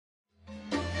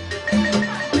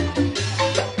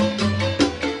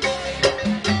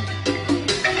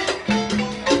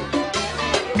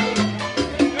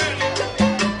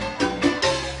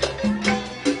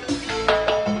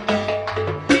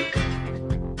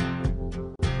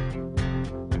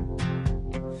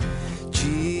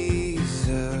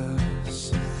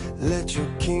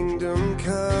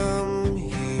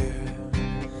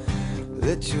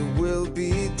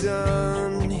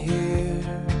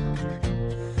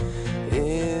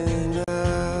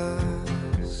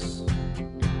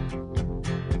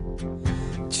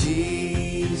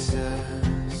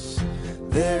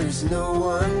There's no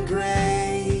one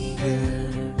greater.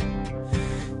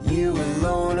 You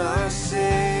alone are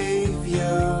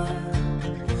Savior.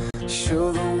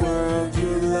 Show the world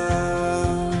your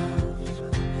love.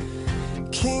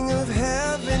 King of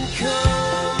heaven,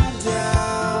 come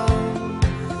down.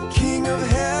 King of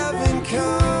heaven,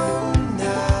 come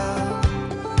now.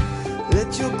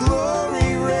 Let your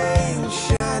glory reign,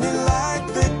 shining like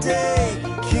the day.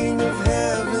 King of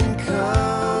heaven,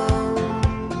 come.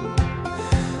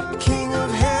 King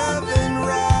of heaven,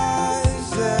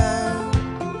 rise up.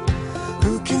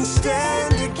 Who can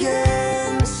stand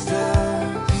against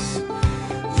us?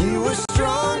 You are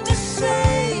strong to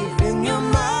save in your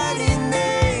mighty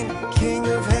name. King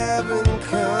of heaven,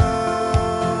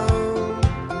 come.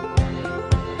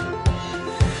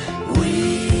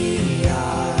 We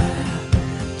are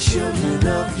children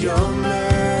of your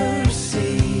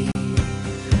mercy,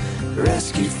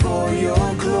 rescued for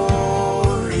your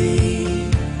glory.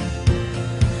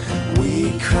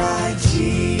 We cry,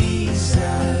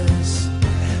 Jesus,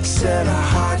 set our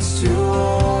hearts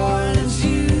towards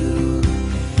you,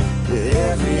 that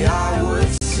every eye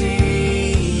would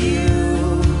see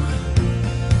you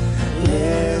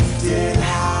lifted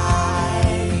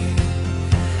high.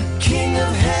 King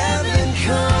of heaven,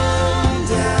 come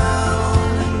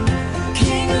down.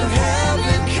 King of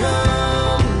heaven,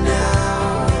 come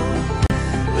now.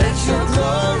 Let your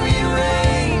glory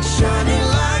reign, shining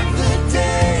like the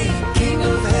day. King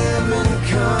of heaven,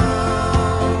 come.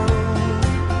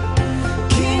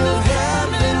 King of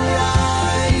heaven,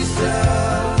 rise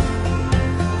up.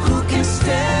 Who can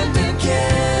stand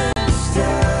against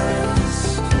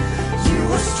us? You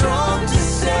are strong to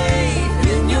save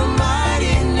in your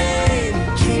mighty name.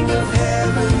 King of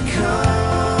heaven, come.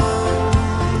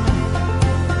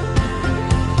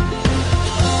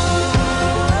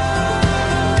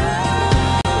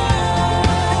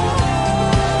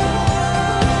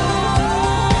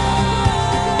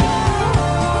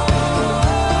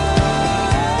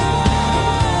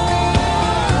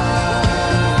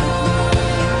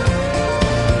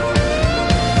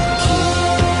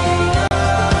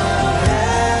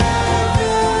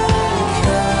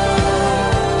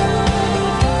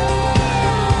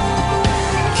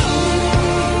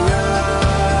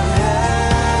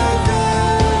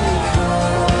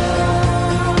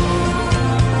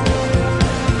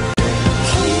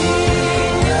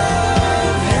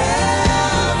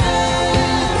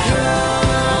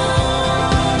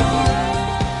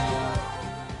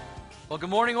 Well, good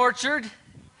morning, Orchard.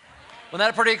 Wasn't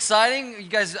that pretty exciting? You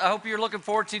guys, I hope you're looking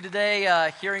forward to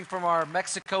today hearing from our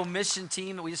Mexico mission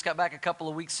team that we just got back a couple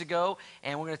of weeks ago,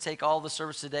 and we're going to take all the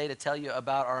service today to tell you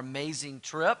about our amazing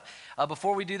trip.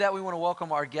 Before we do that, we want to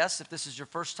welcome our guests. If this is your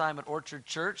first time at Orchard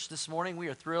Church this morning, we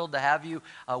are thrilled to have you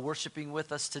worshiping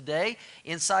with us today.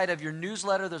 Inside of your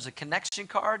newsletter, there's a connection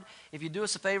card. If you do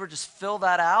us a favor, just fill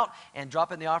that out and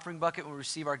drop it in the offering bucket when we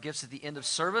receive our gifts at the end of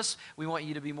service. We want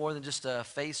you to be more than just a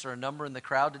face or a number in the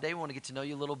crowd today. We want to get to know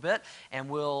you a little bit. And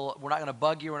we're not going to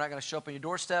bug you. We're not going to show up on your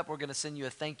doorstep. We're going to send you a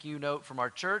thank you note from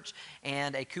our church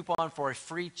and a coupon for a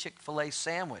free Chick-fil-A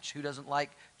sandwich. Who doesn't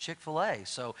like Chick-fil-A?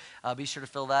 So be sure to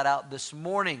fill that out this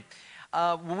morning.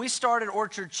 When we started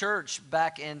Orchard Church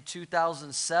back in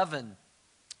 2007,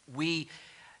 we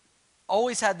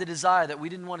always had the desire that we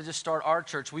didn't want to just start our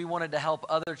church. We wanted to help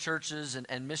other churches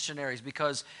and missionaries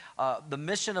because the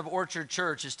mission of Orchard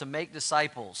Church is to make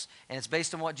disciples. And it's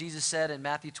based on what Jesus said in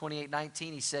Matthew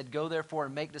 28:19. He said, go therefore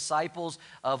and make disciples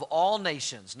of all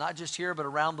nations, not just here but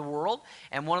around the world.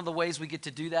 And one of the ways we get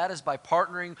to do that is by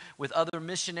partnering with other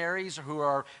missionaries who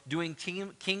are doing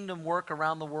kingdom work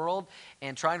around the world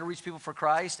and trying to reach people for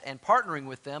Christ and partnering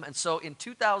with them. And so in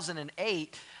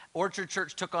 2008, Orchard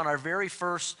Church took on our very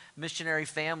first missionary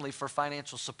family for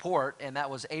financial support, and that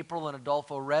was April and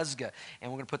Adolfo Rezga. And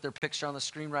we're going to put their picture on the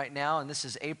screen right now. And this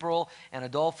is April and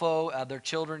Adolfo, their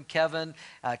children, Kevin,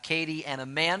 Katie, and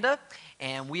Amanda.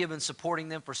 And we have been supporting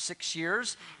them for 6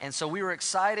 years. And so we were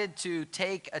excited to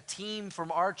take a team from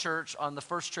our church on the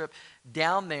first trip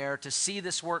down there to see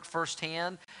this work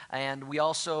firsthand. And we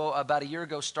also, about a year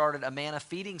ago, started a Manna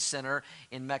Feeding Center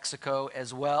in Mexico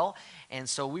as well. And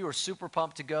so we were super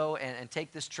pumped to go and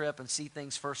take this trip and see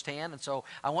things firsthand. And so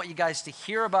I want you guys to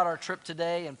hear about our trip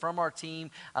today and from our team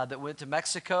that went to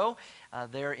Mexico.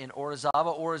 There in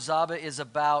Orizaba. Orizaba is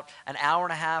about an hour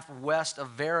and a half west of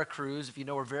Veracruz. If you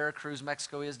know where Veracruz,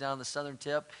 Mexico is, down the southern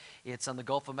tip, it's on the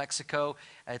Gulf of Mexico.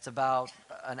 It's about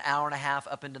an hour and a half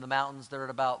up into the mountains. They're at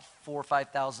about 4,000 or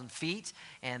 5,000 feet,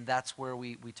 and that's where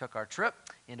we took our trip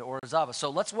into Orizaba. So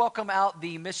let's welcome out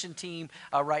the mission team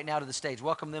right now to the stage.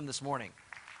 Welcome them this morning.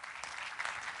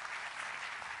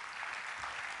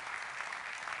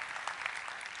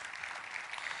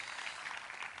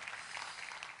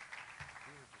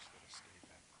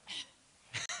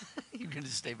 going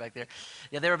to stay back there.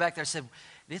 Yeah, they were back there. I said,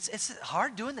 it's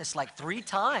hard doing this like 3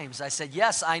 times. I said,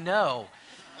 yes, I know.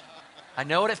 I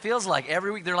know what it feels like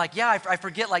every week. They're like, yeah, I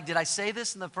forget, like, did I say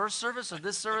this in the first service or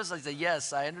this service? I say,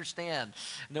 yes, I understand.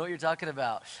 I know what you're talking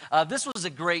about. This was a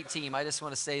great team. I just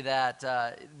want to say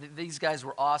that these guys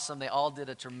were awesome. They all did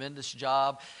a tremendous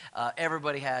job.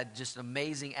 Everybody had just an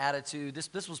amazing attitude.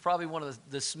 This was probably one of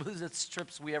the smoothest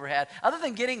trips we ever had, other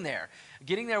than getting there.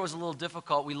 Getting there was a little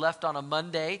difficult. We left on a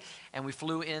Monday, and we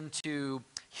flew into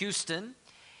Houston.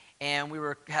 And we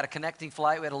had a connecting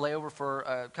flight. We had a layover for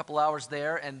a couple hours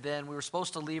there. And then we were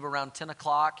supposed to leave around 10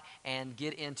 o'clock and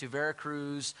get into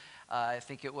Veracruz. I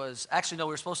think it was, actually, no,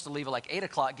 we were supposed to leave at like 8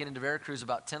 o'clock, get into Veracruz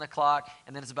about 10 o'clock.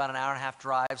 And then it's about an hour and a half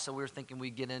drive. So we were thinking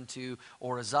we'd get into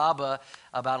Orizaba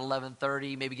about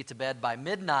 11:30, maybe get to bed by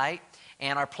midnight.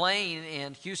 And our plane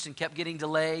in Houston kept getting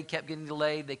delayed.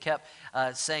 They kept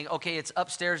saying, okay, it's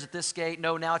upstairs at this gate.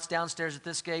 No, now it's downstairs at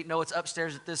this gate. No, it's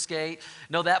upstairs at this gate.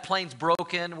 No, that plane's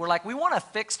broken. We're like, we want a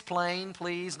fixed plane,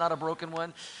 please, not a broken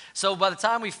one. So by the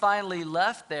time we finally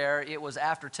left there, it was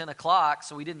after 10 o'clock,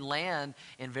 so we didn't land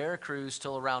in Veracruz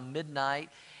till around midnight.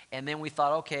 And then we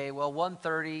thought, okay, well,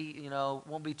 1:30,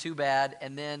 won't be too bad.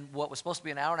 And then what was supposed to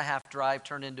be an hour and a half drive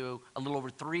turned into a little over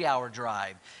 3-hour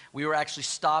drive. We were actually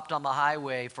stopped on the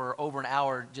highway for over an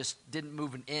hour, just didn't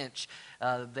move an inch.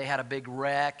 They had a big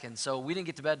wreck, and so we didn't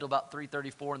get to bed till about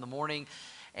 3:34 in the morning.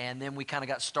 And then we kind of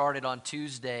got started on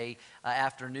Tuesday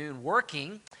afternoon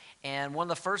working. And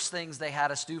one of the first things they had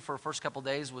us do for the first couple of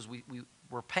days was we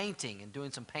were painting and doing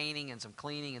some painting and some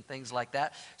cleaning and things like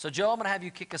that. So, Joe, I'm going to have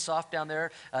you kick us off down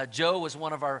there. Joe was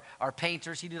one of our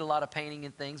painters. He did a lot of painting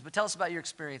and things. But tell us about your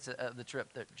experience of the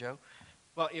trip there, Joe.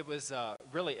 Well, it was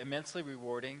really immensely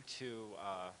rewarding to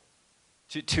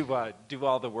do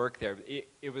all the work there.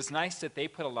 It was nice that they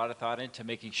put a lot of thought into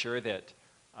making sure that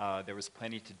there was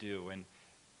plenty to do. And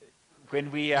when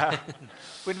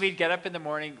we'd get up in the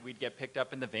morning, we'd get picked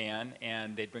up in the van,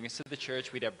 and they'd bring us to the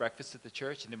church. We'd have breakfast at the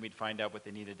church, and then we'd find out what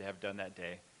they needed to have done that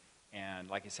day. And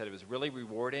like I said, it was really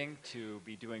rewarding to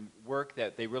be doing work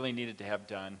that they really needed to have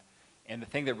done. And the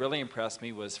thing that really impressed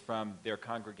me was from their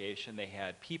congregation, they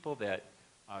had people that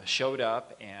showed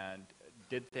up and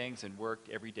did things and worked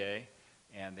every day,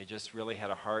 and they just really had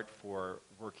a heart for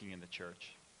working in the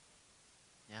church.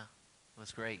 Yeah,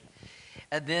 that's great.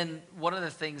 And then one of the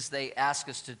things they asked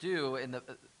us to do,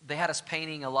 they had us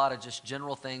painting a lot of just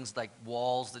general things like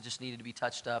walls that just needed to be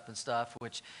touched up and stuff,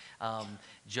 which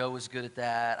Joe was good at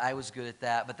that, I was good at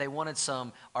that, but they wanted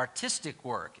some artistic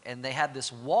work. And they had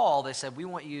this wall, they said, we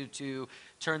want you to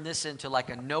turn this into like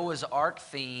a Noah's Ark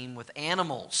theme with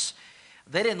animals.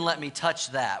 They didn't let me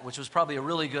touch that, which was probably a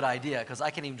really good idea because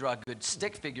I can't even draw a good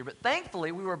stick figure. But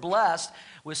thankfully, we were blessed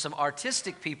with some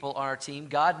artistic people on our team.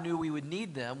 God knew we would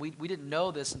need them. We didn't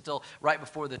know this until right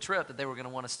before the trip that they were going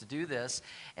to want us to do this.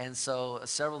 And so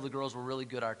several of the girls were really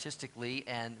good artistically.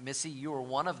 And Missy, you were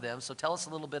one of them. So tell us a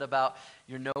little bit about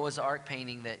your Noah's Ark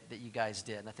painting that you guys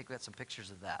did. And I think we had some pictures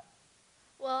of that.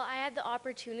 Well, I had the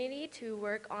opportunity to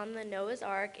work on the Noah's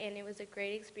Ark, and it was a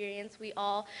great experience. We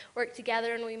all worked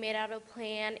together, and we made out a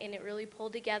plan, and it really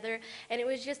pulled together. And it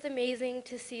was just amazing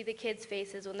to see the kids'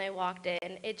 faces when they walked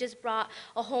in. It just brought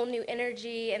a whole new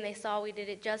energy, and they saw we did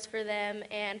it just for them.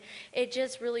 And it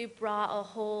just really brought a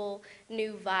whole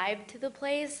new vibe to the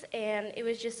place. And it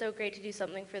was just so great to do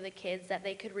something for the kids that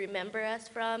they could remember us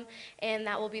from, and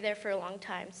that will be there for a long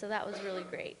time. So that was really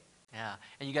great. Yeah,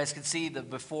 and you guys can see the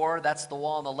before, that's the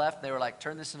wall on the left. They were like,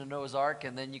 turn this into Noah's Ark,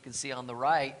 and then you can see on the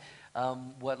right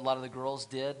what a lot of the girls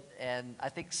did. And I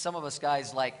think some of us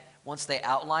guys, like, once they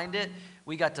outlined it,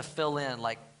 we got to fill in,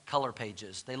 like, color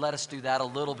pages. They let us do that a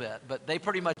little bit, but they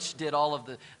pretty much did all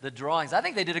of the drawings. I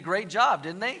think they did a great job,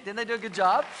 didn't they? Didn't they do a good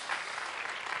job?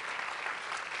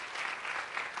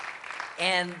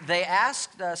 And they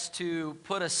asked us to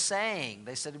put a saying.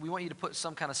 They said, we want you to put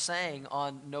some kind of saying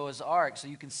on Noah's Ark. So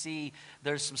you can see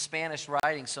there's some Spanish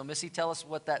writing. So Missy, tell us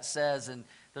what that says. And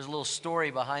there's a little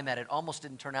story behind that. It almost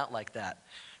didn't turn out like that.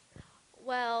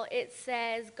 Well, it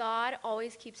says God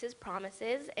always keeps his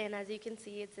promises, and as you can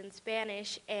see, it's in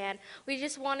Spanish, and we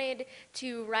just wanted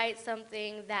to write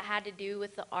something that had to do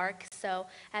with the ark. So,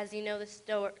 as you know,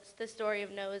 the story of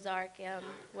Noah's Ark,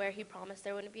 where he promised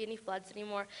there wouldn't be any floods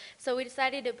anymore. So we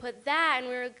decided to put that, and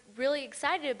we were really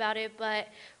excited about it, but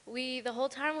the whole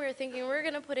time we were thinking we're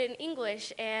going to put it in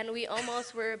English, and we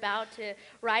almost were about to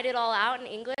write it all out in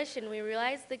English, and we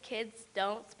realized the kids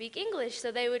don't speak English,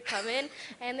 so they would come in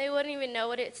and they wouldn't even know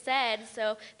what it said.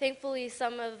 So thankfully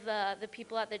some of the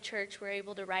people at the church were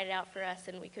able to write it out for us,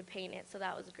 and we could paint it, so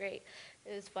that was great.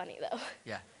 It was funny though.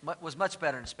 Yeah, was much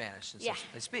better in Spanish since Yeah.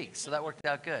 they speak, so that worked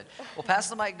out good. Well, pass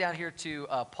the mic down here to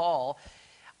Paul.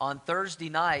 On Thursday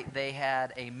night, they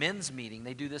had a men's meeting.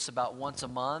 They do this about once a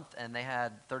month, and they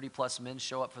had 30-plus men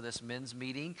show up for this men's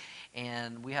meeting,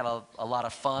 and we had a lot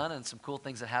of fun and some cool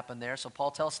things that happened there. So,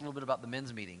 Paul, tell us a little bit about the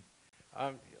men's meeting.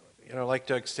 Like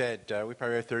Doug said, we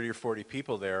probably had 30 or 40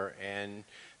 people there, and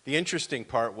the interesting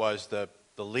part was the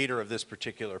leader of this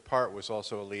particular part was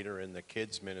also a leader in the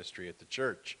kids ministry at the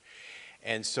church.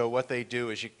 And so what they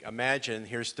do is, you imagine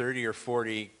here's 30 or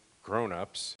 40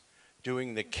 grown-ups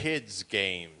doing the kids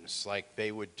games like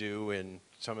they would do in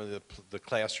some of the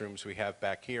classrooms we have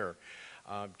back here.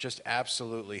 Just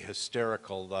absolutely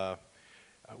hysterical.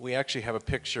 We actually have a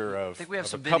picture of, I think we have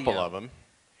some a couple video of them.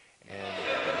 And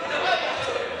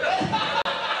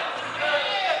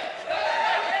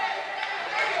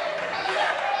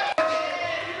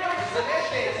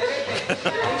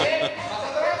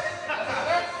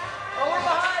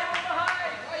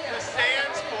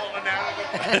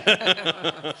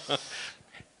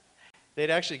they'd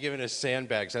actually given us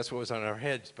sandbags. That's what was on our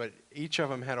heads, but each of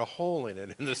them had a hole in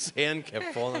it, and the sand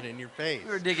kept falling in your face.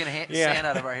 We were digging sand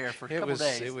out of our hair for a couple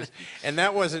days. And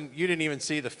that wasn't, you didn't even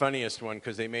see the funniest one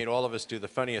because they made all of us do the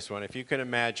funniest one. If you can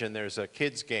imagine, there's a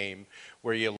kids game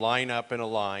where you line up in a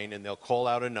line, and they'll call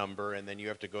out a number, and then you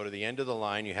have to go to the end of the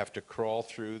line. You have to crawl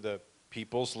through the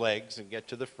people's legs and get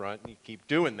to the front, and you keep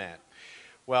doing that.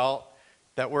 Well,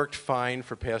 that worked fine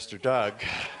for Pastor Doug.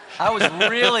 I was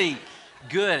really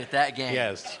good at that game.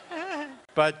 Yes.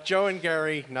 But Joe and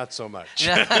Gary, not so much.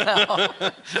 Not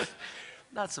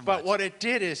so much. But what it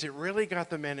did is it really got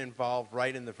the men involved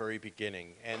right in the very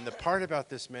beginning. And the part about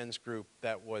this men's group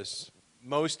that was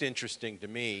most interesting to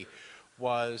me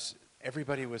was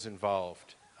everybody was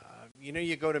involved.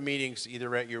 You go to meetings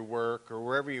either at your work or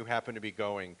wherever you happen to be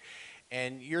going,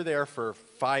 and you're there for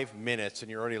 5 minutes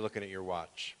and you're already looking at your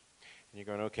watch. And you're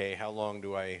going, okay, how long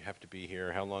do I have to be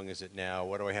here? How long is it now?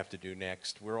 What do I have to do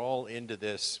next? We're all into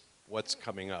this, what's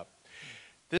coming up.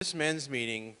 This men's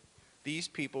meeting, these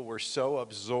people were so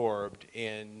absorbed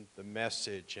in the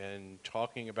message and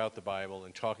talking about the Bible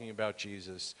and talking about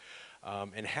Jesus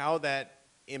and how that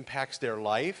impacts their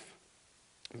life.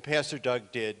 And Pastor Doug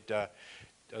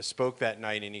spoke that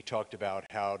night, and he talked about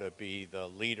how to be the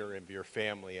leader of your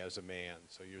family as a man.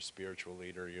 So you're spiritual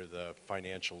leader, you're the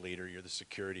financial leader, you're the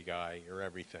security guy, you're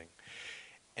everything.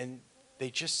 And they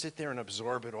just sit there and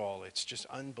absorb it all. It's just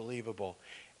unbelievable.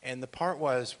 And the part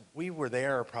was, we were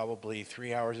there probably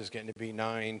 3 hours is getting to be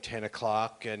 9, 10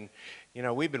 o'clock. And,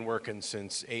 we've been working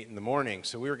since 8 in the morning,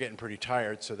 so we were getting pretty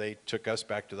tired, so they took us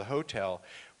back to the hotel.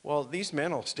 Well, these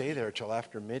men will stay there till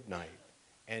after midnight.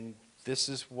 And this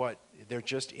is what they're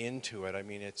just into it. I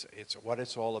mean, it's what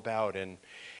it's all about. And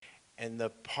the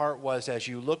part was, as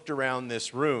you looked around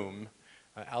this room,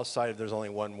 outside there's only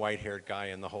one white-haired guy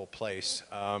in the whole place,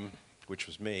 which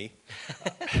was me.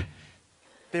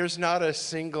 There's not a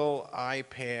single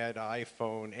iPad,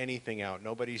 iPhone, anything out.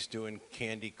 Nobody's doing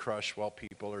Candy Crush while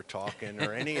people are talking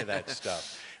or any of that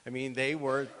stuff. I mean, they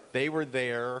were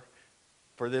there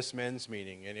for this men's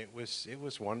meeting, and it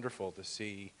was wonderful to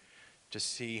see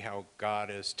how God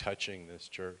is touching this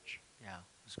church. Yeah,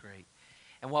 it was great.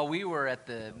 And while we were at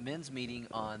the men's meeting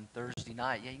on Thursday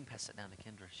night, yeah, you can pass that down to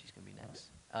Kendra. She's going to be next.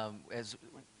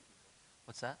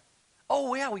 What's that?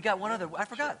 Oh, yeah, we got one other. I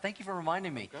forgot. Sure. Thank you for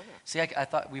reminding me. See, I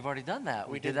thought we've already done that.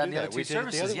 We did that in the other two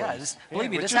services. Yeah,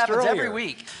 believe me, this happens every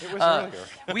week. It was earlier.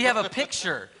 We have a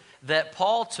picture that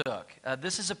Paul took.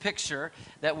 This is a picture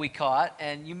that we caught,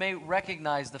 and you may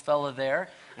recognize the fellow there.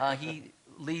 He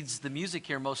leads the music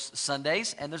here most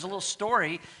Sundays, and there's a little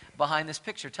story behind this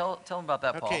picture. Tell them about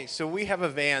that, Paul. Okay, so we have a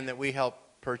van that we helped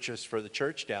purchase for the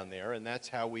church down there, and that's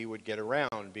how we would get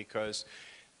around, because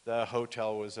the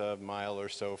hotel was a mile or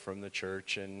so from the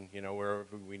church and, wherever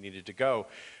we needed to go.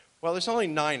 Well, there's only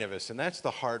 9 of us, and that's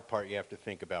the hard part you have to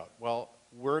think about. Well,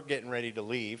 we're getting ready to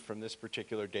leave from this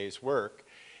particular day's work,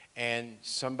 and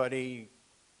somebody,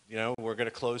 we're going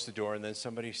to close the door, and then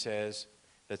somebody says,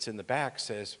 that's in the back,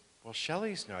 says, well,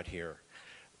 Shelly's not here.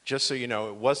 Just so you know,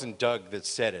 it wasn't Doug that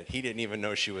said it. He didn't even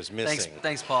know she was missing.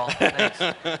 Thanks, Paul. Thanks.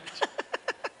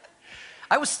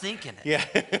 I was thinking it. Yeah.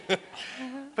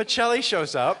 But Shelly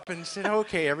shows up and said,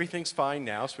 okay, everything's fine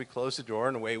now. So we close the door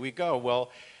and away we go.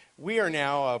 Well, we are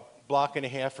now a block and a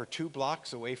half or 2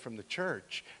 blocks away from the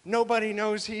church. Nobody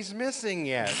knows he's missing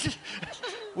yet.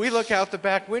 We look out the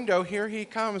back window. Here he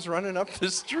comes running up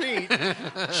the street,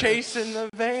 chasing the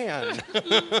van.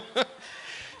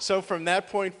 So from that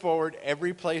point forward,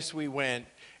 every place we went,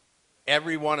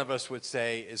 every one of us would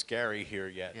say, is Gary here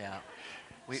yet? Yeah.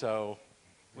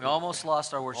 We almost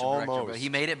lost our worship director, but Almost. he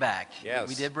made it back. Yes.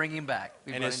 We did bring him back.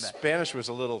 We And brought his him back. Spanish was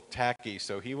a little tacky,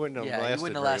 so he wouldn't have Yeah, lasted he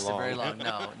wouldn't have lasted very long.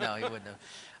 No, he wouldn't have.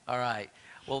 All right.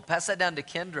 Well, pass that down to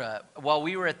Kendra. While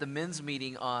we were at the men's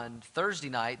meeting on Thursday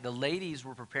night, the ladies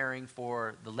were preparing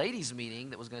for the ladies' meeting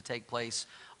that was going to take place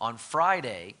on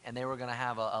Friday, and they were going to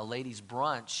have a ladies'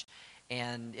 brunch,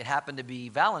 and it happened to be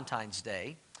Valentine's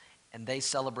Day, and they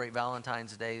celebrate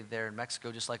Valentine's Day there in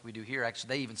Mexico just like we do here.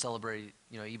 Actually, they even celebrate,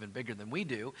 even bigger than we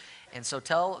do. And so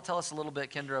tell us a little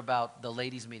bit, Kendra, about the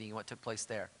ladies' meeting and what took place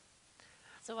there.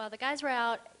 So while the guys were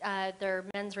out at their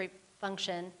men's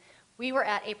function, we were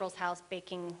at April's house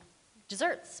baking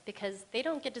desserts because they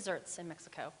don't get desserts in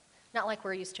Mexico, not like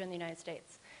we're used to in the United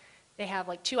States. They have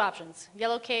like two options,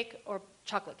 yellow cake or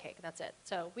chocolate cake, that's it.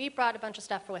 So we brought a bunch of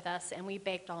stuff with us and we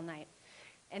baked all night.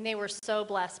 And they were so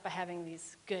blessed by having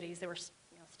these goodies. They were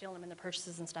stealing them in the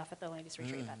purchases and stuff at the ladies'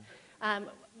 retreat. But,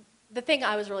 the thing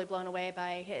I was really blown away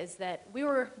by is that we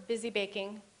were busy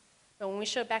baking, but when we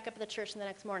showed back up at the church the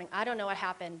next morning, I don't know what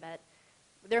happened, but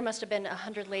there must have been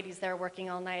 100 ladies there working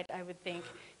all night, I would think,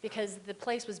 because the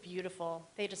place was beautiful.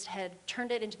 They just had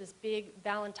turned it into this big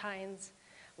Valentine's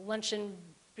luncheon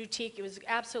boutique. It was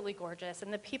absolutely gorgeous,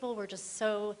 and the people were just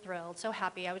so thrilled, so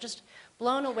happy. I was just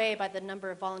blown away by the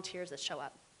number of volunteers that show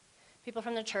up. People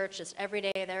from the church just every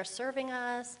day there serving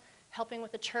us, helping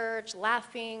with the church,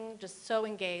 laughing, just so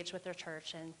engaged with their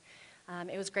church, and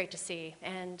it was great to see.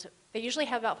 And they usually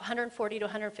have about 140 to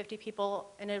 150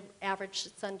 people in an average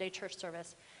Sunday church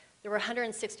service. There were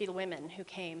 160 women who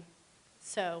came.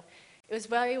 So it was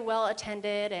very well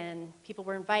attended, and people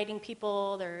were inviting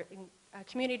people. Their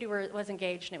community was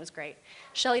engaged, and it was great.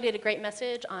 Shelley did a great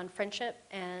message on friendship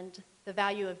and the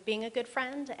value of being a good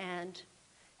friend and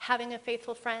having a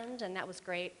faithful friend, and that was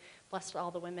great. Blessed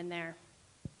all the women there.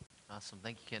 Awesome.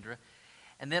 Thank you, Kendra.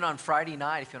 And then on Friday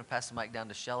night, if you want to pass the mic down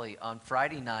to Shelley, on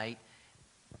Friday night,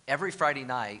 every Friday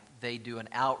night, they do an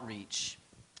outreach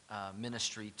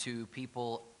ministry to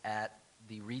people at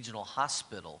the regional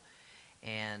hospital.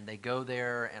 And they go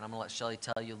there, and I'm going to let Shelley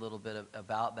tell you a little bit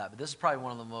about that. But this is probably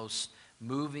one of the most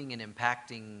moving and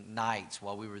impacting nights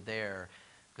while we were there,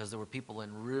 because there were people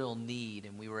in real need,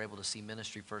 and we were able to see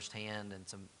ministry firsthand and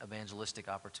some evangelistic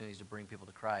opportunities to bring people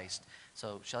to Christ.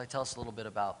 So, Shelley, tell us a little bit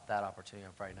about that opportunity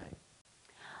on Friday night.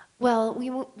 Well,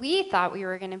 we thought we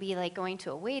were going to be like going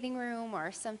to a waiting room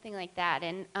or something like that,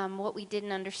 and what we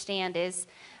didn't understand is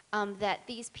that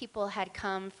these people had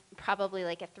come probably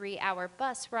like a 3-hour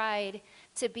bus ride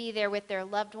to be there with their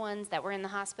loved ones that were in the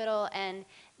hospital, and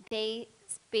they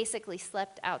basically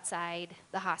slept outside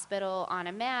the hospital on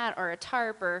a mat or a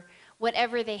tarp or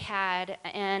whatever they had,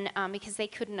 and because they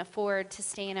couldn't afford to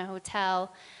stay in a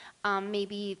hotel,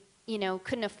 maybe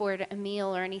couldn't afford a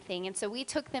meal or anything. And so we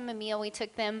took them a meal. We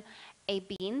took them a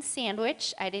bean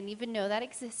sandwich. I didn't even know that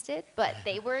existed, but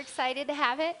they were excited to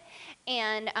have it.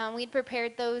 And we'd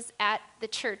prepared those at the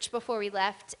church before we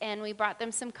left, and we brought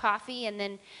them some coffee, and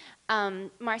then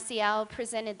Marcial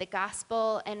presented the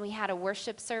gospel, and we had a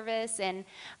worship service, and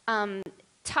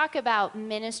talk about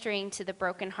ministering to the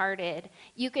brokenhearted.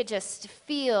 You could just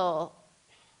feel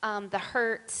the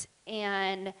hurt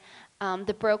and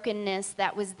the brokenness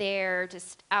that was there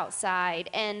just outside,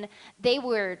 and they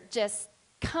were just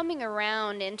coming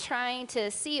around and trying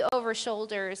to see over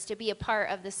shoulders to be a part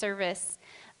of the service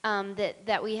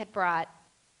that we had brought.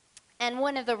 And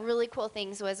one of the really cool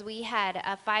things was we had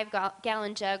a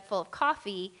 5-gallon jug full of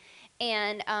coffee,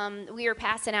 and we were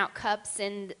passing out cups,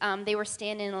 and they were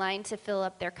standing in line to fill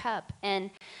up their cup.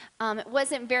 And it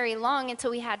wasn't very long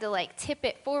until we had to like tip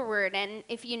it forward. And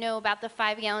if you know about the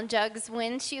 5-gallon jugs,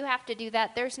 once you have to do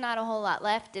that, there's not a whole lot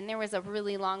left. And there was a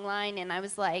really long line, and I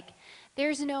was like,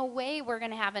 there's no way we're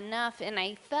going to have enough. And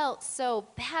I felt so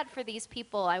bad for these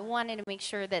people. I wanted to make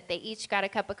sure that they each got a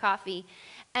cup of coffee.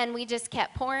 And we just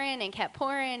kept pouring and kept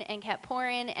pouring and kept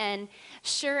pouring. And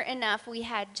sure enough, we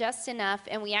had just enough.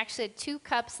 And we actually had 2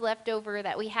 cups left over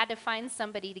that we had to find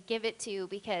somebody to give it to,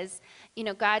 because,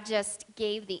 God just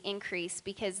gave the increase,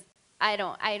 because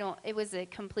it was a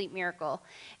complete miracle.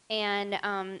 And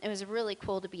it was really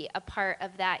cool to be a part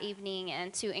of that evening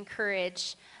and to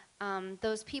encourage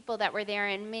those people that were there,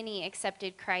 and many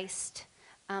accepted Christ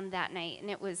that night, and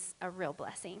it was a real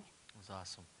blessing. It was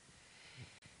awesome.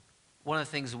 One of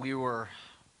the things we were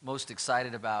most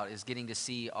excited about is getting to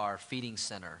see our feeding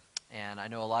center. And I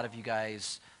know a lot of you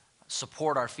guys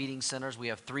support our feeding centers. We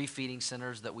have 3 feeding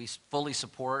centers that we fully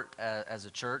support as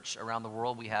a church around the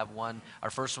world. We have one,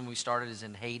 our first one we started is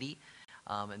in Haiti,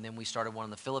 and then we started one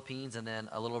in the Philippines, and then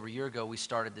a little over a year ago we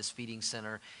started this feeding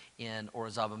center in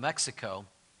Orizaba, Mexico.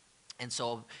 And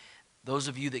so those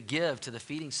of you that give to the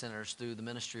feeding centers through the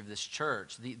ministry of this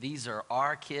church, these are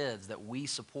our kids that we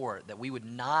support, that they would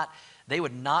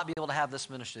not be able to have this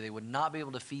ministry. They would not be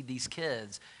able to feed these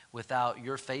kids without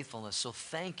your faithfulness. So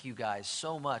thank you guys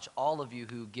so much, all of you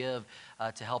who give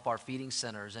to help our feeding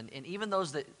centers. And even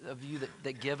those of you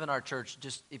that give in our church,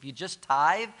 if you just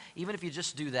tithe, even if you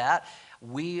just do that,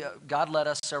 God led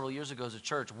us several years ago as a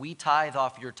church. We tithe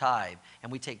off your tithe,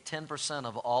 and we take 10%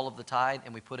 of all of the tithe,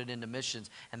 and we put it into missions.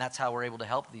 And that's how we're able to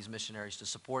help these missionaries, to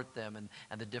support them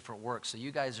and the different work. So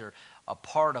you guys are a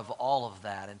part of all of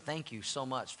that. And thank you so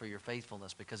much for your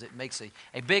faithfulness, because it makes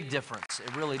a big difference.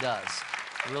 It really does.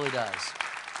 It really does.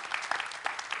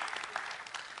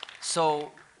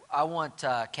 So I want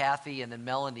Kathy and then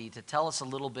Melanie to tell us a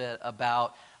little bit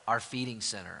about our feeding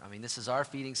center. I mean, this is our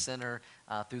feeding center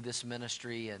through this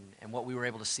ministry and what we were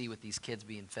able to see with these kids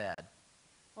being fed.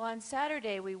 Well, on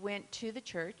Saturday, we went to the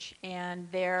church, and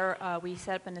there we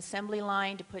set up an assembly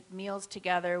line to put meals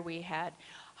together. We had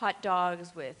hot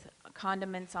dogs with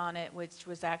condiments on it, which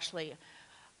was actually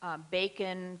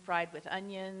bacon fried with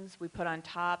onions. We put on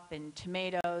top and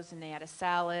tomatoes, and they had a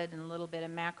salad and a little bit of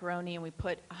macaroni, and we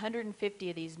put 150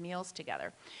 of these meals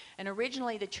together. And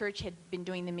originally the church had been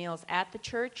doing the meals at the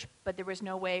church, but there was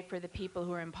no way for the people who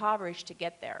were impoverished to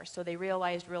get there. So they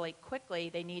realized really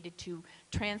quickly they needed to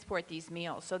transport these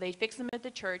meals. So they fix them at the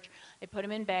church, they put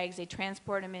them in bags, they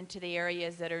transport them into the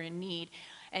areas that are in need.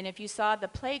 And if you saw the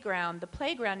playground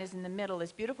is in the middle,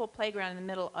 this beautiful playground in the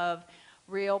middle of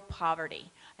real poverty.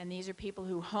 And these are people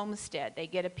who homestead. They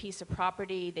get a piece of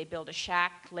property, they build a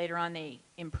shack, later on they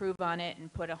improve on it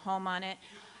and put a home on it,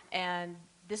 and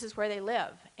this is where they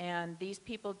live. And these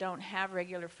people don't have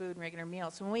regular food and regular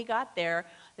meals. So when we got there,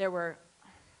 there were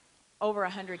over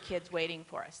 100 kids waiting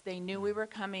for us. They knew we were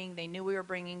coming, they knew we were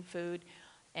bringing food,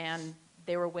 and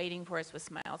they were waiting for us with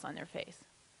smiles on their face.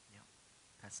 Yep.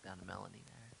 That's down to Melanie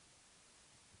there.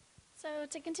 So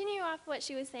to continue off what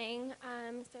she was saying,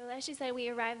 so as she said, we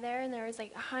arrived there and there was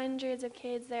like hundreds of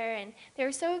kids there, and they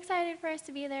were so excited for us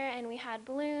to be there, and we had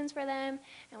balloons for them,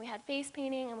 and we had face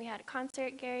painting, and we had a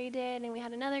concert Gary did, and we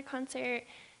had another concert,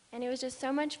 and it was just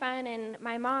so much fun. And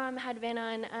my mom had been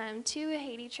on 2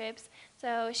 Haiti trips,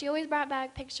 so she always brought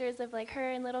back pictures of like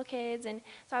her and little kids, and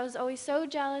so I was always so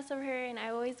jealous of her, and I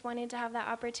always wanted to have that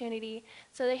opportunity.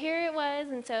 So here it was,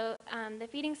 and so the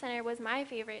feeding center was my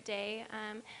favorite day.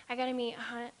 I got to meet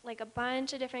like a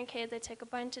bunch of different kids. I took a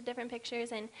bunch of different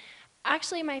pictures, and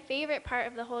actually my favorite part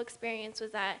of the whole experience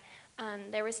was that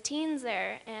there was teens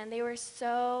there, and they were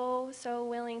so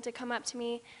willing to come up to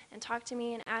me and talk to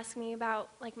me and ask me about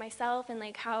like myself and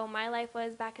like how my life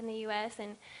was back in the U.S.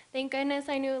 And thank goodness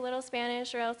I knew a little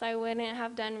Spanish, or else I wouldn't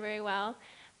have done very well.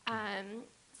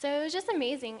 So it was just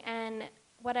amazing. And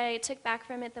what I took back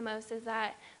from it the most is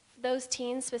that those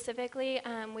teens specifically,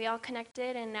 we all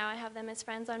connected, and now I have them as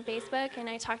friends on Facebook, and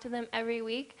I talk to them every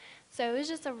week. So it was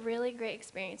just a really great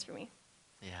experience for me.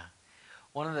 Yeah.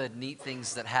 One of the neat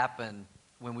things that happened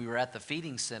when we were at the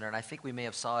feeding center, and I think we may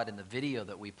have saw it in the video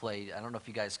that we played, I don't know if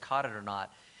you guys caught it or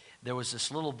not, there was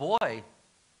this little boy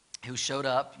who showed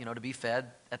up, to be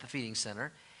fed at the feeding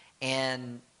center,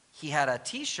 and he had a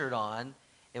t-shirt on.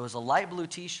 It was a light blue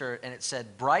t-shirt, and it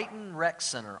said Brighton Rec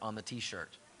Center on the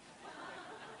t-shirt.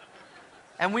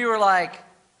 And we were like,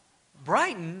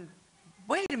 Brighton?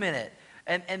 Wait a minute.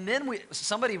 And then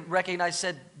somebody recognized,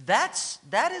 said,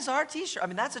 that is our t-shirt. I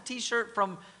mean, that's a t-shirt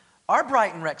from our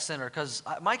Brighton Rec Center, because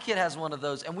my kid has one of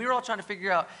those. And we were all trying to figure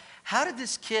out, how did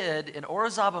this kid in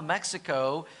Orizaba,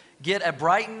 Mexico, get a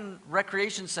Brighton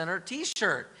Recreation Center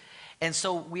t-shirt? And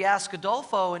so we asked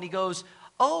Adolfo, and he goes,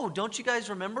 oh, don't you guys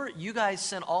remember? You guys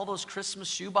sent all those Christmas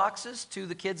shoe boxes to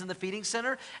the kids in the feeding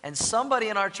center, and somebody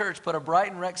in our church put a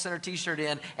Brighton Rec Center t-shirt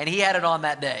in, and he had it on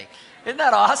that day. Isn't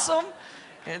that awesome?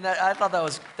 And I thought that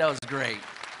was great.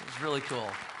 It was really cool.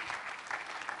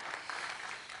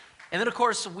 And then, of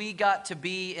course, we got to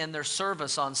be in their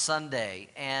service on Sunday.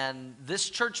 And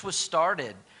this church was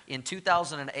started in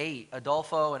 2008.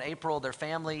 Adolfo and April, their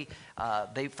family,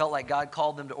 they felt like God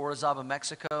called them to Orizaba,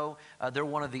 Mexico. They're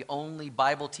one of the only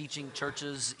Bible-teaching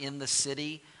churches in the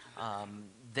city.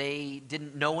 They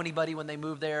didn't know anybody when they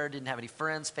moved there, didn't have any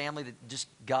friends, family, that just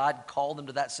God called them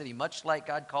to that city, much like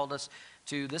God called us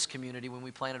to this community when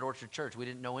we planted Orchard Church. We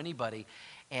didn't know anybody.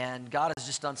 And God has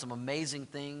just done some amazing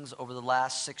things over the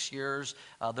last 6 years.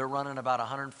 They're running about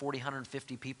 140,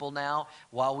 150 people now.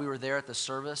 While we were there at the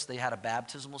service, they had a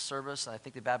baptismal service. I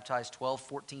think they baptized 12,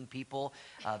 14 people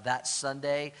that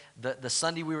Sunday. The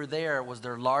Sunday we were there was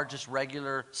their largest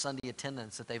regular Sunday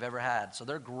attendance that they've ever had. So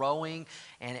they're growing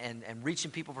and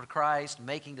reaching people for Christ,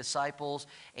 making disciples.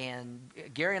 And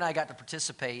Gary and I got to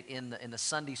participate in the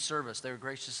Sunday service. They were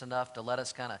gracious enough to let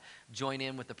us kind of join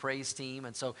in with the praise team.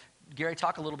 And so Gary,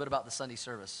 talk a little bit about the Sunday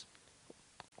service.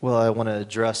 Well, I want to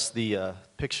address the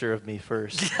picture of me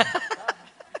first.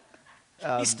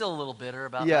 He's still a little bitter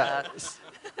about yeah.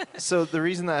 that. So the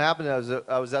reason that happened,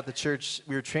 I was at the church.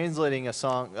 We were translating a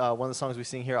song, one of the songs we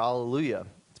sing here, Alleluia,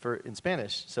 in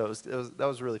Spanish. So that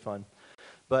was really fun.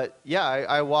 But yeah,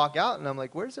 I walk out and I'm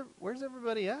like, where's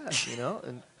everybody at? You know,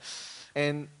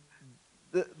 and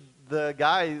the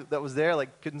guy that was there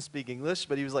like couldn't speak English,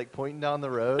 but he was like pointing down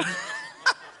the road.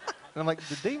 And I'm like,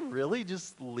 did they really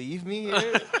just leave me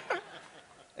here?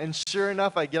 And sure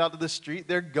enough, I get out to the street.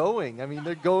 They're going. I mean,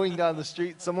 they're going down the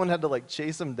street. Someone had to like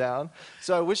chase them down.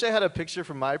 So I wish I had a picture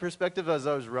from my perspective as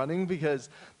I was running, because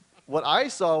what I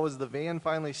saw was the van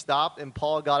finally stopped and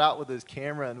Paul got out with his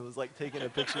camera and was like taking a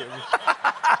picture of me.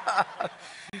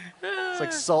 It's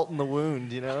like salt in the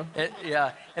wound, you know?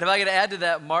 Yeah, and if I could add to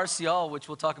that, Marcial, which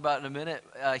we'll talk about in a minute,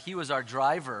 he was our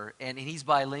driver, and he's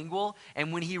bilingual,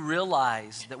 and when he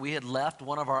realized that we had left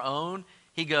one of our own,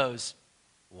 he goes,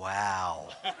 wow.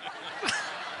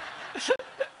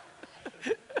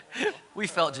 We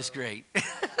felt just great.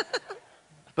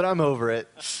 But I'm over it,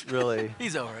 really.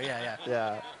 He's over it, yeah.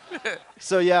 Yeah.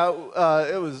 So yeah,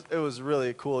 it was really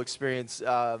a cool experience.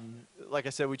 Like I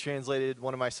said, we translated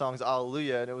one of my songs,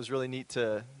 Alleluia, and it was really neat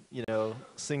to, you know,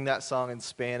 sing that song in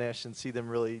Spanish and see them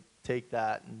really take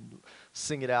that and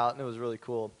sing it out, and it was really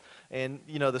cool. And,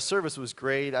 you know, the service was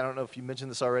great. I don't know if you mentioned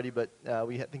this already, but I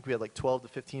think we had like 12 to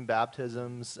 15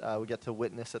 baptisms. We got to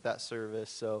witness at that service.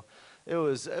 So it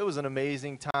was an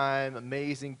amazing time,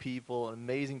 amazing people,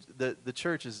 amazing. The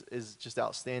church is just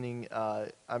outstanding.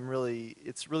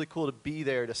 It's really cool to be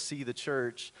there to see the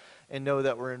church and know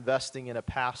that we're investing in a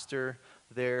pastor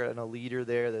there and a leader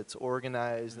there that's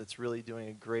organized, that's really doing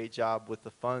a great job with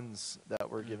the funds that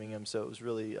we're giving him. So it was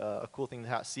really a cool thing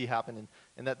to see happen,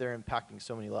 and that they're impacting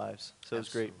so many lives. So it was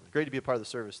great to be a part of the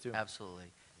service too.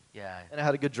 Absolutely, yeah. And I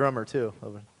had a good drummer too.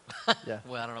 Yeah.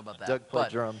 Well, I don't know about that. Doug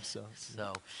played drums.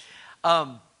 So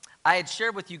I had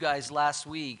shared with you guys last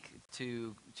week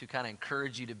to kind of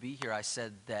encourage you to be here. I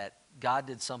said that God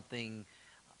did something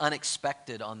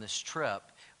unexpected on this trip.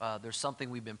 There's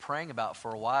something we've been praying about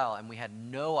for a while, and we had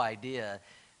no idea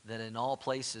that in all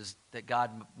places that God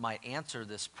might answer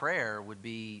this prayer would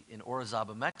be in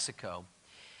Orizaba, Mexico.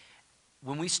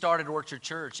 When we started Orchard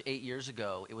Church 8 years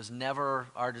ago, it was never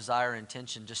our desire or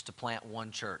intention just to plant one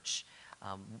church.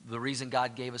 The reason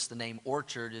God gave us the name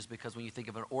Orchard is because when you think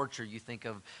of an orchard, you think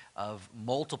of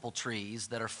multiple trees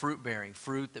that are fruit-bearing,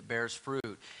 fruit that bears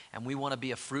fruit. And we want to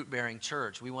be a fruit-bearing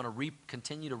church. We want to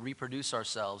continue to reproduce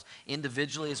ourselves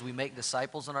individually as we make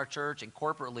disciples in our church, and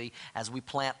corporately as we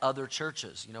plant other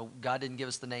churches. You know, God didn't give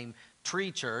us the name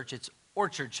Tree Church. It's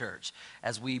Orchard Church.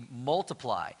 As we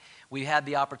multiply, we had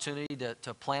the opportunity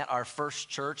to plant our first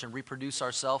church and reproduce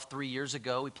ourselves 3 years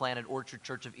ago. We planted Orchard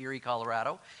Church of Erie,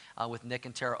 Colorado, with Nick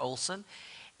and Tara Olson.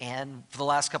 And for the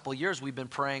last couple of years, we've been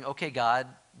praying, okay, God,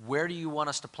 where do you want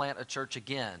us to plant a church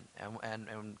again?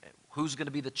 And who's going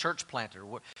to be the church planter?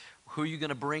 Who are you going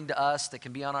to bring to us that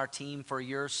can be on our team for a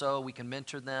year or so? We can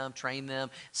mentor them, train them,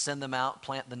 send them out,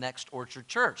 plant the next Orchard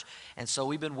Church. And so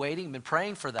we've been waiting, been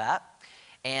praying for that.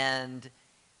 And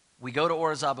we go to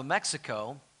Orizaba,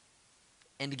 Mexico,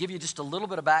 and to give you just a little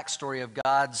bit of backstory of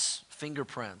God's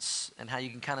fingerprints and how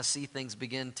you can kind of see things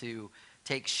begin to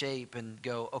take shape and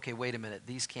go, okay, wait a minute,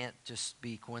 these can't just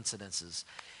be coincidences.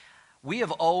 We have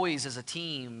always, as a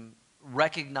team,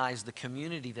 recognized the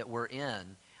community that we're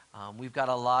in. We've got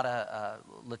a lot of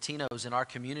Latinos in our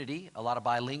community, a lot of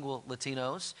bilingual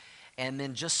Latinos. And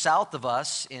then just south of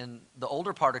us in the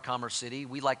older part of Commerce City,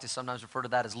 we like to sometimes refer to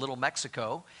that as Little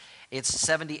Mexico. It's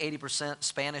 70, 80%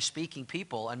 Spanish-speaking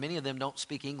people, and many of them don't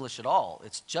speak English at all.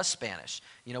 It's just Spanish.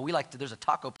 You know, there's a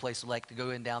taco place we like to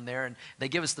go in down there, and they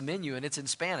give us the menu, and it's in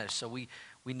Spanish, so we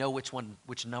know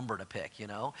which number to pick, you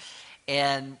know.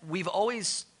 And we've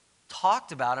always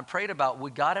talked about and prayed about,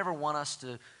 would God ever want us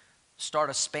to start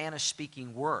a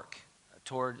Spanish-speaking work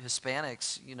toward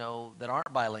Hispanics, you know, that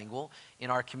aren't bilingual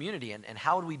in our community, and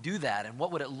how would we do that, and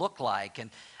what would it look like? And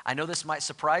I know this might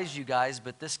surprise you guys,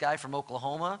 but this guy from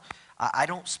Oklahoma, I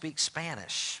don't speak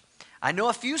Spanish. I know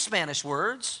a few Spanish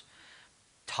words,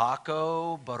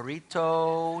 taco,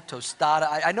 burrito,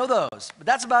 tostada. I know those, but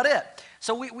that's about it.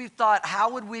 So we thought,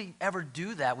 how would we ever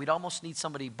do that? We'd almost need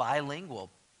somebody bilingual.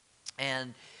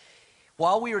 And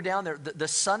while we were down there, the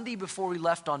Sunday before we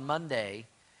left on Monday,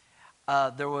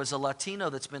 there was a Latino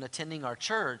that's been attending our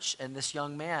church, and this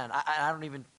young man, I don't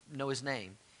even know his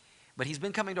name, but he's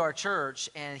been coming to our church,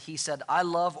 and he said, I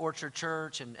love Orchard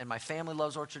Church, and my family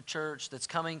loves Orchard Church that's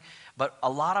coming, but a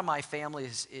lot of my family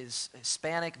is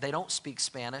Hispanic. They don't speak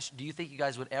Spanish. Do you think you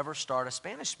guys would ever start a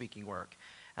Spanish-speaking work?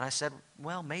 And I said,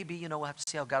 well, maybe, we'll have to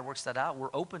see how God works that out. We're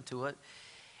open to it.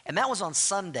 And that was on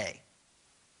Sunday.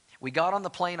 We got on the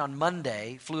plane on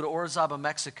Monday, flew to Orizaba,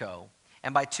 Mexico,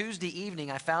 and by Tuesday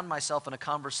evening, I found myself in a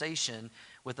conversation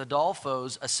with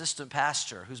Adolfo's assistant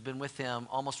pastor, who's been with him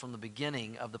almost from the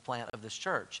beginning of the plant of this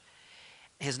church.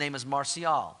 His name is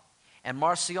Marcial, and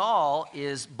Marcial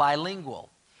is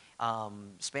bilingual,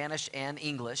 Spanish and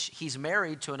English. He's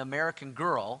married to an American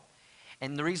girl,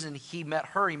 and the reason he met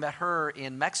her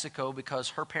in Mexico because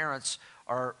her parents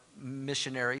are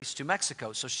missionaries to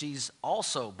Mexico, so she's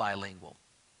also bilingual.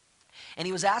 And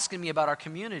he was asking me about our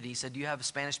community. He said, do you have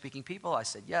Spanish-speaking people? I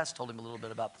said, yes. Told him a little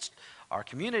bit about our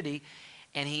community.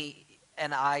 And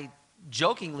I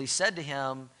jokingly said to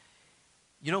him,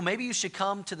 maybe you should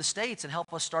come to the States and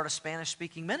help us start a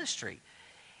Spanish-speaking ministry.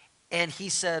 And he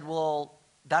said, well,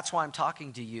 that's why I'm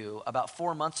talking to you. About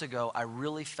 4 months ago, I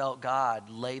really felt God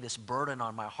lay this burden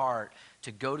on my heart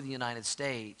to go to the United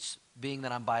States, being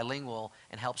that I'm bilingual,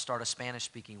 and help start a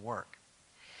Spanish-speaking work.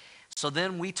 So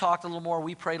then we talked a little more,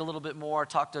 we prayed a little bit more,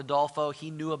 talked to Adolfo, he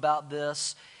knew about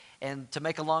this, and to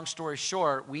make a long story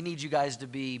short, we need you guys to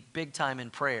be big time in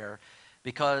prayer,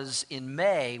 because in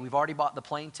May, we've already bought the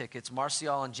plane tickets.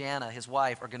 Marcial and Jana, his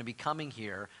wife, are going to be coming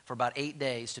here for about 8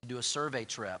 days to do a survey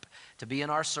trip, to be in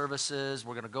our services.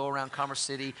 We're going to go around Commerce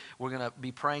City, we're going to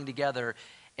be praying together.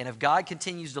 And if God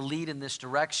continues to lead in this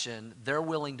direction, they're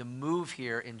willing to move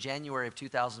here in January of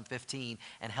 2015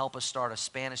 and help us start a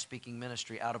Spanish-speaking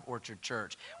ministry out of Orchard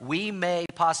Church. We may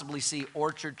possibly see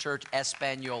Orchard Church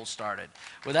Espanol started.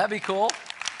 Would that be cool?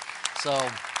 So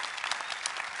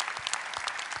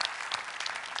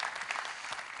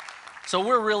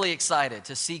we're really excited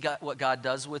to see what God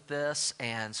does with this,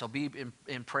 and so be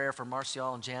in prayer for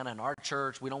Marcial and Jana and our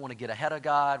church. We don't want to get ahead of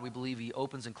God. We believe He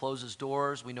opens and closes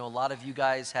doors. We know a lot of you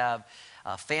guys have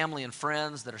family and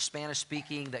friends that are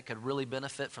Spanish-speaking that could really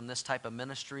benefit from this type of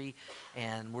ministry,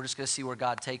 and we're just going to see where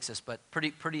God takes us, but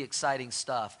pretty exciting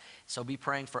stuff. So be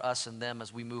praying for us and them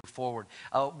as we move forward.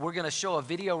 We're going to show a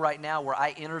video right now where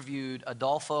I interviewed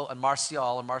Adolfo and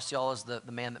Marcial is the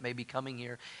man that may be coming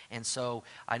here, and so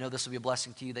I know this will be a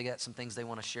blessing to you. They got some things they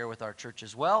want to share with our church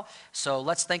as well. So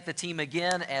let's thank the team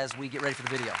again as we get ready for the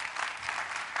video.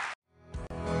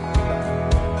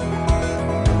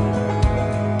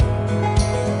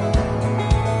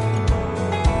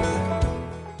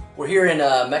 We're here in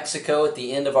Mexico at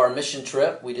the end of our mission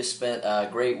trip. We just spent a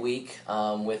great week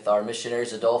with our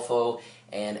missionaries Adolfo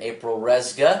and April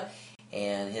Rezga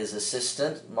and his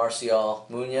assistant Marcial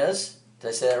Munoz. Did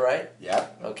I say that right? Yeah.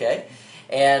 Okay.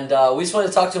 And we just wanted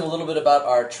to talk to him a little bit about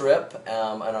our trip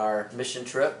and our mission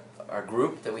trip, our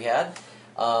group that we had.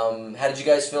 How did you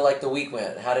guys feel like the week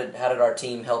went? How did our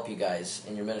team help you guys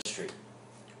in your ministry?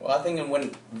 Well, I think it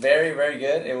went very, very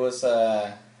good. It was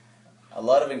a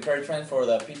lot of encouragement for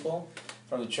the people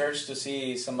from the church to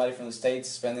see somebody from the States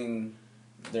spending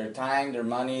their time, their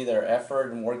money, their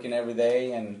effort, and working every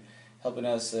day and helping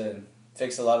us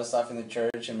fix a lot of stuff in the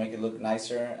church and make it look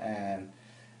nicer. And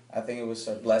I think it was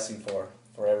a blessing for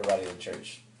everybody in the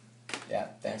church. Yeah,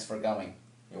 thanks for coming.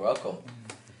 You're welcome.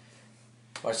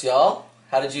 Marcial,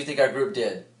 how did you think our group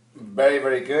did? Very,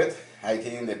 very good. I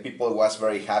think the people was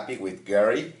very happy with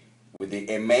Gary, with the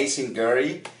amazing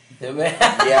Gary.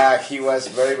 Yeah, he was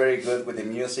very, very good with the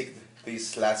music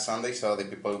this last Sunday, so the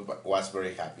people was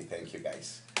very happy. Thank you,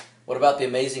 guys. What about the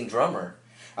amazing drummer?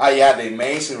 Yeah, the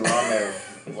amazing drummer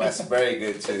was very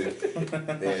good too.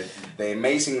 The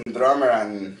amazing drummer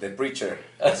and the preacher.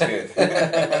 That's good.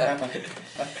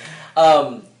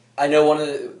 I know one of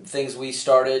the things we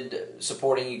started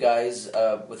supporting you guys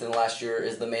within the last year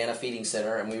is the Manna Feeding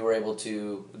Center, and we were able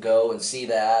to go and see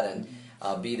that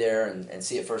and be there and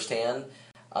see it firsthand.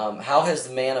 How has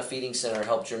the Manna Feeding Center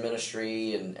helped your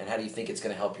ministry, and how do you think it's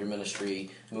going to help your ministry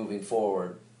moving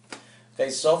forward? Okay,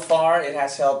 so far it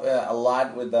has helped a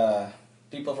lot with the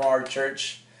people from our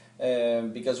church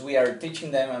because we are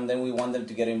teaching them and then we want them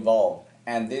to get involved.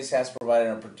 And this has provided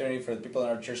an opportunity for the people in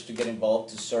our church to get involved,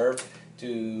 to serve,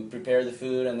 to prepare the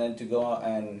food, and then to go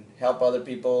and help other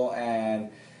people. And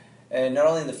not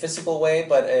only in the physical way,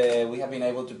 but we have been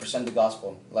able to present the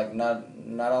gospel. Like not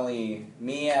only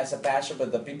me as a pastor,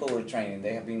 but the people we're training.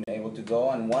 They have been able to go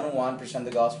and one-on-one present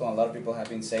the gospel, and a lot of people have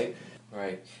been saved.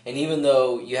 Right. And even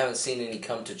though you haven't seen any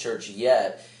come to church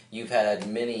yet, you've had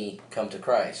many come to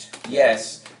Christ.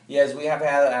 Yes. Yes, we have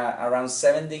had around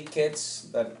 70 kids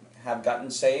that have gotten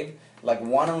saved, like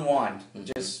one-on-one,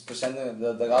 just presenting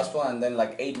the gospel, and then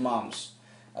like 8 moms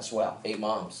as well. 8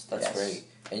 moms. That's Yes. great.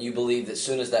 And you believe that as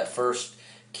soon as that first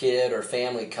kid or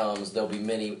family comes, there'll be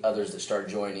many others that start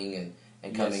joining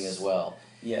and coming Yes. as well.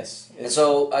 Yes. And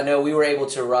so I know we were able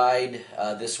to ride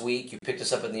this week. You picked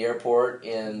us up in the airport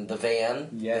in the van,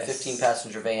 Yes. the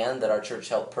 15-passenger van that our church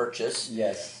helped purchase.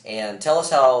 Yes. And tell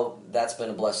us how that's been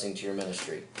a blessing to your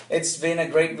ministry. It's been a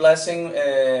great blessing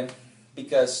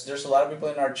because there's a lot of people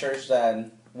in our church that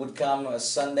would come a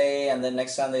Sunday and then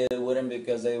next Sunday they wouldn't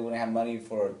because they wouldn't have money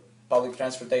for public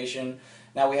transportation.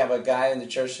 Now we have a guy in the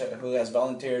church who has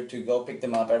volunteered to go pick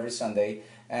them up every Sunday,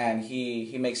 and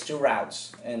he makes 2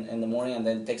 routes in the morning and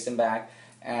then takes them back,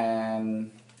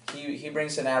 and he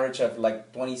brings an average of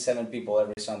like 27 people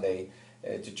every Sunday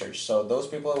to church. So those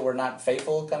people who were not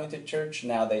faithful coming to church,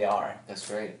 now they are. That's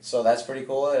great. So that's pretty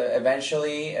cool.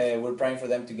 Eventually, we're praying for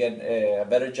them to get a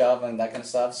better job and that kind of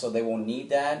stuff, so they won't need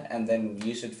that, and then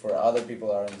use it for other people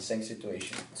who are in the same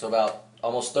situation. So about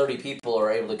almost 30 people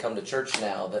are able to come to church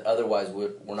now that otherwise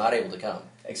were not able to come.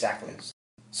 Exactly.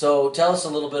 So tell us a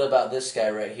little bit about this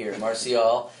guy right here,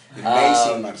 Marcial. The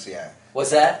amazing Marcial. What's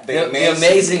that? The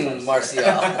amazing Marcial.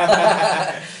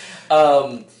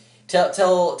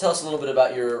 Tell us a little bit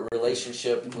about your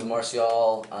relationship with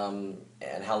Marcial,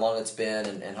 and how long it's been,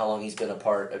 and how long he's been a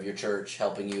part of your church,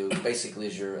 helping you basically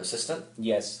as your assistant.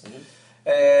 Yes.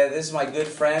 This is my good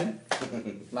friend,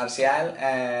 Marcial,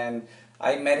 and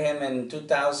I met him in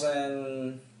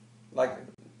 2000,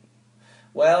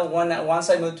 once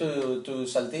I moved to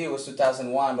Saltillo, it was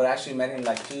 2001, but I actually met him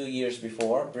like 2 years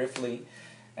before, briefly.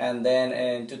 And then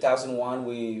in 2001,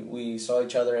 we saw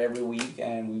each other every week,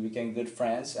 and we became good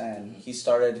friends, and he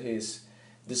started his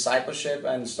discipleship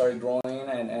and started growing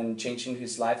and changing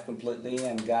his life completely,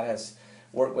 and God has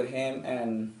worked with him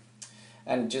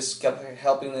and just kept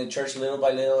helping the church little by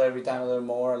little, every time a little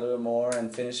more,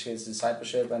 and finished his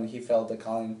discipleship, and he felt the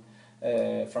calling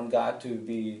from God to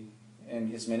be in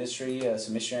his ministry as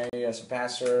a missionary, as a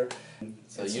pastor.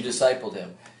 So you discipled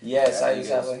him. Yes, I you guys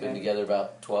discipled have been him. together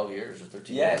about 12 years or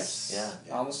 13 Yes, years.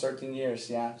 Yeah, almost 13 years,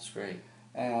 yeah. that's great.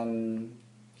 And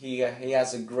he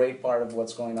has a great part of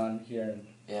what's going on here.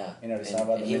 Yeah, You know, and, it's not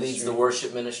about and the he leads ministry. the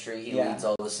worship ministry. He Yeah. leads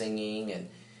all the singing and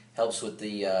helps with the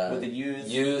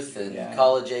youth. and Yeah.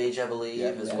 college age, I believe,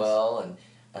 Yeah. as Yes. well.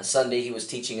 And Sunday he was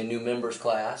teaching a new members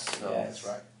class. So Yes. That's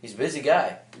right. he's a busy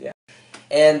guy. Yeah.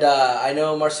 And I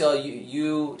know, Marcial,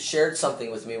 you shared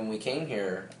something with me when we came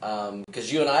here, because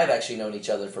you and I have actually known each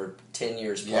other for 10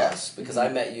 years plus, Yeah. because I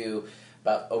met you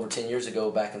about over 10 years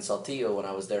ago back in Saltillo when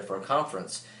I was there for a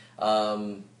conference.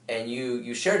 And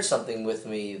you shared something with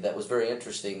me that was very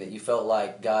interesting, that you felt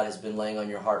like God has been laying on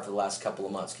your heart for the last couple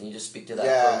of months. Can you just speak to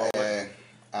that for a moment?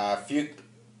 A few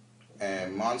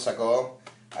months ago,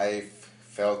 I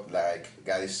felt like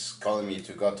God is calling me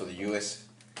to go to the U.S.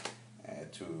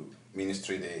 To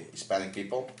ministry the Hispanic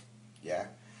people. Yeah,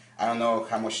 I don't know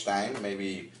how much time,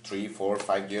 maybe 3, 4,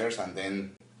 5 years, and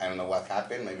then I don't know what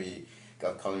happened. Maybe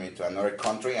God calling me to another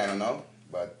country. I don't know,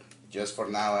 but just for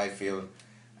now, I feel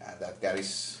that God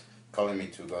is calling me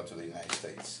to go to the United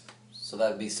States. So that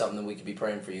would be something that we could be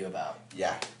praying for you about.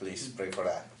 Yeah, please pray for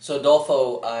that. So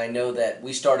Adolfo, I know that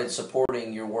we started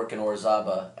supporting your work in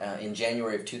Orizaba in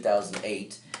January of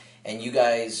 2008, and you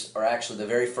guys are actually the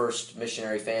very first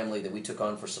missionary family that we took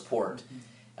on for support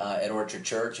at Orchard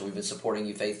Church, and we've been supporting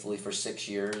you faithfully for 6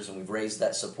 years, and we've raised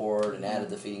that support and added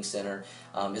the feeding center.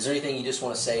 Is there anything you just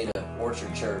want to say to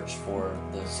Orchard Church for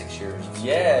the 6 years of support?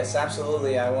 Yes,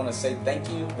 absolutely. I want to say thank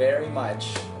you very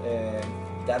much.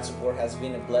 That support has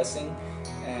been a blessing,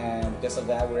 and because of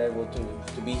that, we're able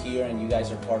to be here, and you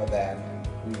guys are part of that.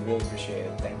 We really appreciate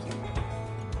it. Thank you.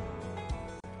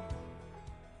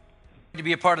 To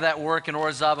be a part of that work in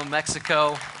Orizaba,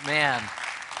 Mexico, man,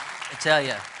 I tell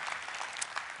you.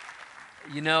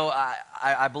 You know,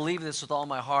 I believe this with all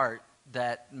my heart,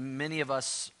 that many of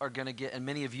us are going to get, and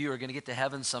many of you are going to get to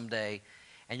heaven someday,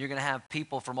 and you're going to have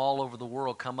people from all over the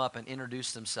world come up and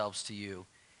introduce themselves to you,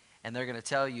 and they're going to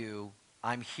tell you,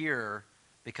 I'm here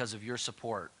because of your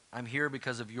support. I'm here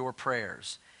because of your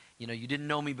prayers. You know, you didn't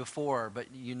know me before, but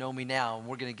you know me now, and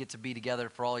we're going to get to be together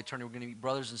for all eternity. We're going to be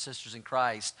brothers and sisters in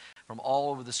Christ from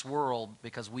all over this world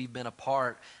because we've been a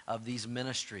part of these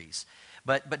ministries.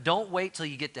 But don't wait till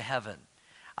you get to heaven.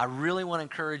 I really want to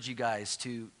encourage you guys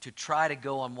to try to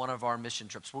go on one of our mission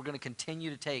trips. We're going to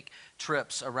continue to take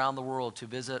trips around the world to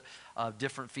visit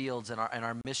different fields and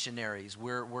our missionaries.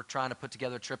 We're trying to put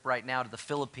together a trip right now to the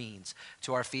Philippines,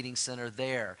 to our feeding center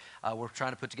there. We're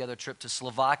trying to put together a trip to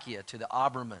Slovakia, to the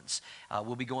Abermans.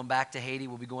 We'll be going back to Haiti.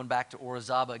 We'll be going back to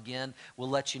Orizaba again. We'll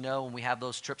let you know when we have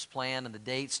those trips planned and the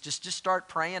dates. Just start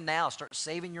praying now. Start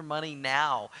saving your money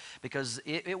now, because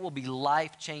it will be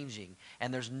life-changing.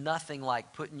 And there's nothing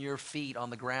like putting your feet on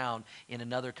the ground in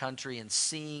another country and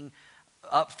seeing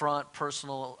up front,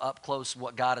 personal, up close,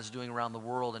 what God is doing around the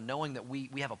world, and knowing that we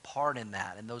have a part in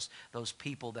that, and those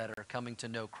people that are coming to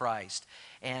know Christ.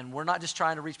 And we're not just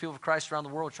trying to reach people for Christ around the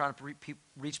world, we're trying to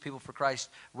reach people for Christ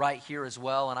right here as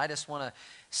well. And I just want to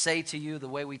say to you, the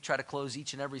way we try to close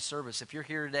each and every service, if you're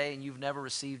here today and you've never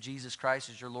received Jesus Christ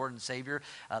as your Lord and Savior,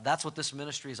 that's what this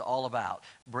ministry is all about,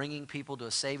 bringing people to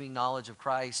a saving knowledge of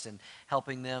Christ and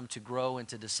helping them to grow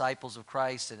into disciples of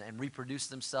Christ and reproduce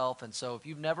themselves. And so if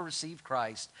you've never received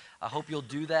Christ, I hope you'll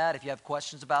do that. If you have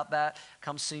questions about that,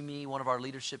 come see me, one of our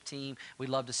leadership team. We'd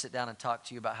love to sit down and talk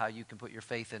to you about how you can put your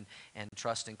faith and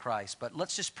trust in Christ. But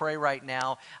let's just pray right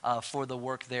now for the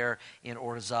work there in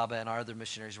Orizaba and our other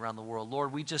missionaries around the world.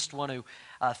 Lord, we just want to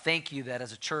thank you that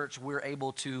as a church we're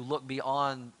able to look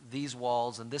beyond these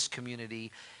walls and this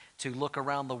community to look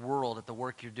around the world at the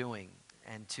work you're doing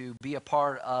and to be a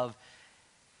part of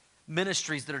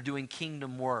ministries that are doing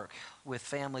kingdom work with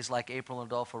families like April and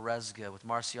Adolfo Rezga, with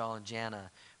Marcial and Jana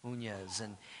Munoz,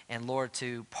 and Lord,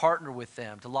 to partner with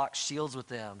them, to lock shields with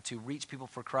them, to reach people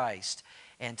for Christ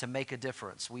and to make a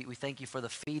difference. We thank you for the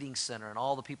feeding center and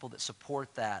all the people that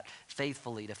support that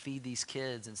faithfully to feed these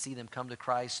kids and see them come to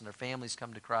Christ and their families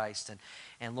come to Christ.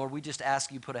 And Lord, we just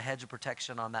ask you to put a hedge of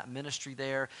protection on that ministry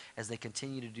there as they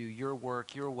continue to do your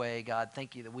work, your way. God,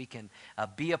 thank you that we can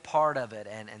be a part of it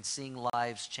and seeing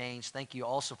lives change. Thank you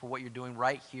also for what you're doing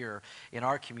right here in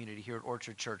our community here at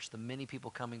Orchard Church, the many people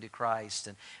coming to Christ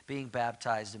and being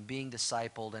baptized and being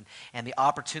discipled, and the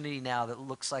opportunity now that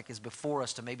looks like is before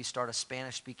us to maybe start a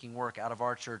Spanish-speaking work out of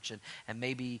our church and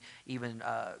maybe even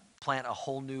plant a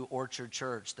whole new Orchard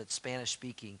Church that's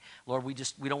Spanish-speaking. Lord, we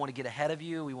don't want to get ahead of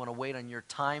you. We want to wait on your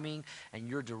timing and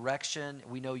your direction.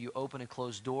 We know you open and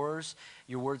close doors.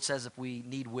 Your word says if we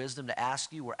need wisdom to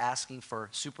ask you, we're asking for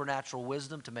supernatural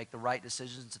wisdom to make the right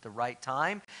decisions at the right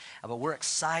time. But we're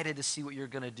excited to see what you're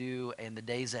going to do in the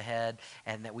days ahead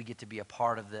and that we get to be a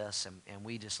part of this. And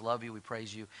we just love you. We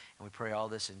praise you. And we pray all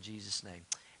this in Jesus' name.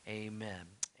 Amen.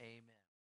 Amen.